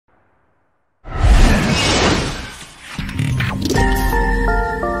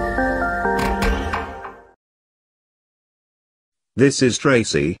This is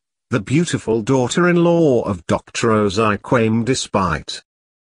Tracy, the beautiful daughter-in-law of Dr. Osei Kwame. Despite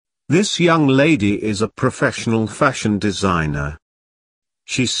this young lady is a professional fashion designer.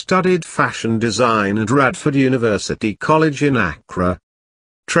 She studied fashion design at Radford University College in Accra.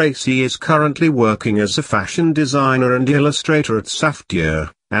 Tracy is currently working as a fashion designer and illustrator at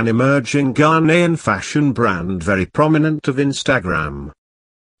Saftier, an emerging Ghanaian fashion brand very prominent of Instagram.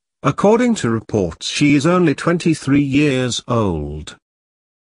 According to reports, she is only 23 years old.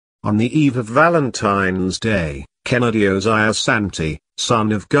 On the eve of Valentine's Day, Kennedy Osei Asante,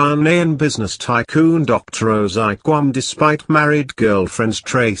 son of Ghanaian business tycoon Dr. Osei Kwame, despite married girlfriend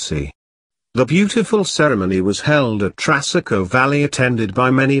Tracy. The beautiful ceremony was held at Trassico Valley, attended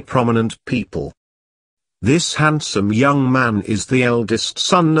by many prominent people. This handsome young man is the eldest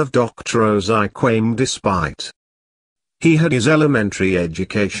son of Dr. Osei Kwame. Despite he had his elementary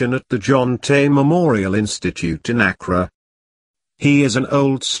education at the John Tay Memorial Institute in Accra. He is an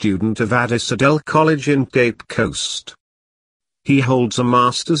old student of Addis Adel College in Cape Coast. He holds a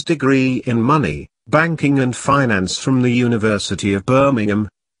master's degree in money, banking and finance from the University of Birmingham,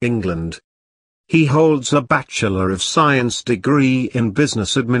 England. He holds a Bachelor of Science degree in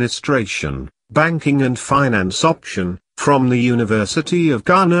business administration, banking and finance option, from the University of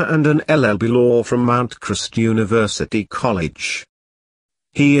Ghana, and an LLB law from Mount Christ University College.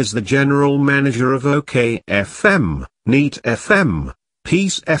 He is the general manager of OK FM, Neat FM,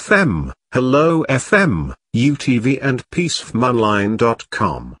 Peace FM, Hello FM, UTV and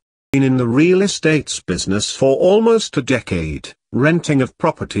PeaceFMonline.com. Been in the real estate business for almost a decade, renting of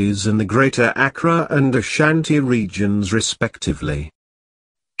properties in the Greater Accra and Ashanti regions respectively.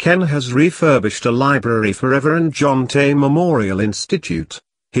 Ken has refurbished a library for Reverend John Tay Memorial Institute.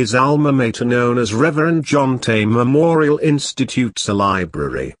 His alma mater, known as Reverend John Tay Memorial Institute's a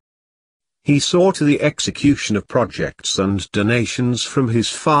library. He saw to the execution of projects and donations from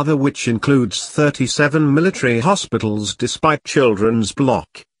his father, which includes 37 military hospitals despite Children's Block,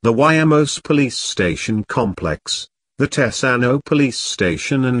 the YMOS Police Station Complex, the Tesano Police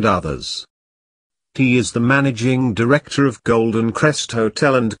Station and others. He is the managing director of Golden Crest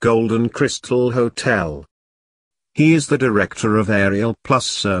Hotel and Golden Crystal Hotel. He is the director of Aerial Plus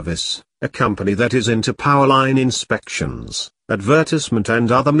Service, a company that is into powerline inspections, advertisement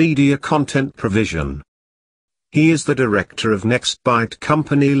and other media content provision. He is the director of Next Bite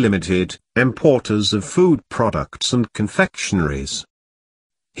Company Limited, importers of food products and confectionaries.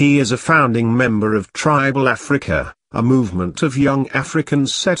 He is a founding member of Tribal Africa, a movement of young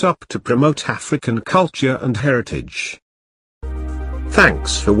Africans set up to promote African culture and heritage.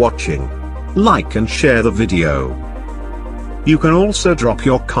 Thanks for watching. Like and share the video. You can also drop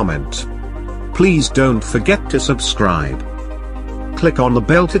your comment. Please don't forget to subscribe. Click on the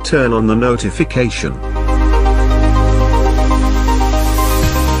bell to turn on the notification.